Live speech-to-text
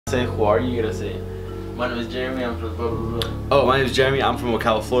Say who are you? You gotta say, my name is Jeremy, I'm from blah blah blah. Oh, my name is Jeremy, I'm from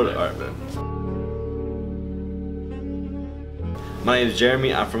Ocala, Florida. Alright, man. My name is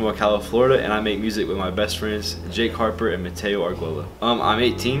Jeremy, I'm from Ocala, Florida, and I make music with my best friends, Jake Harper and Teyo. I'm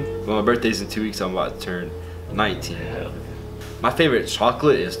 18, but my birthday's in 2 weeks, I'm about to turn 19. My favorite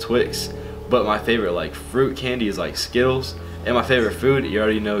chocolate is Twix, but my favorite like fruit candy is like Skittles, and my favorite food, you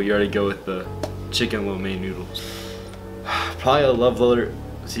already know, you already go with the chicken lo mein noodles. Probably a love letter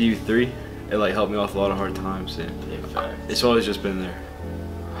to you three. It like helped me off a lot of hard times, and it's always just been there.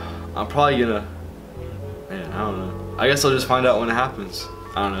 I'm probably gonna, man, I don't know. I guess I'll just find out when it happens.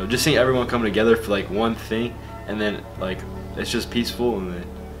 I don't know. Just seeing everyone come together for like one thing, and then like it's just peaceful, and then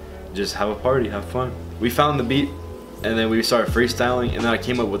just have a party, have fun. We found the beat, and then we started freestyling, and then I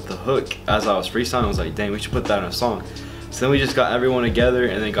came up with the hook as I was freestyling. I was like, dang, we should put that in a song. So then we just got everyone together,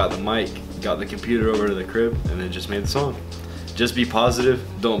 and then got the mic, got the computer over to the crib, and then just made the song. Just be positive,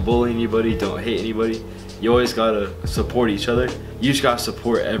 don't bully anybody, don't hate anybody. You always gotta support each other. You just gotta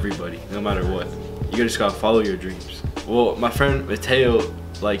support everybody, no matter what. You just gotta follow your dreams. Well, my friend Teyo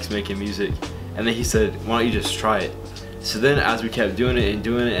likes making music, and then he said, why don't you just try it? So then as we kept doing it,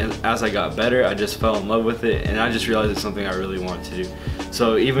 and as I got better, I just fell in love with it, and I just realized it's something I really want to do.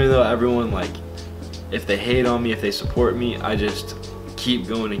 So even though everyone, like, if they hate on me, if they support me, I just keep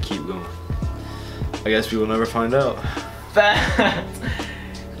going and keep going. I guess we will never find out.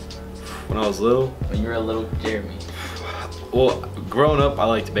 When I was little? When you were a little Jeremy. Well, growing up, I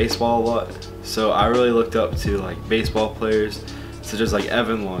liked baseball a lot. So I really looked up to like baseball players such as like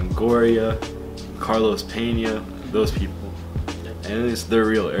Evan Longoria, Carlos Pena, those people. And they're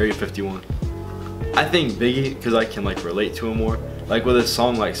real, Area 51. I think Biggie, because I can like relate to him more. Like with his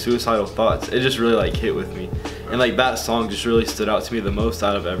song like Suicidal Thoughts, it just really like hit with me. And like that song just really stood out to me the most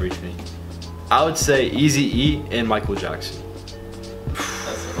out of everything. I would say Eazy-E and Michael Jackson.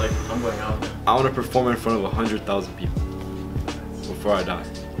 That's like, I'm going out now. I want to perform in front of 100,000 people before I die.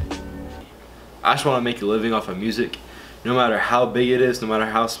 I just want to make a living off of music, no matter how big it is, no matter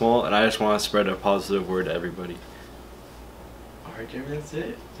how small, and I just want to spread a positive word to everybody. Alright, Jeremy, that's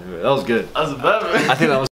it. That was good. That was better. I think that was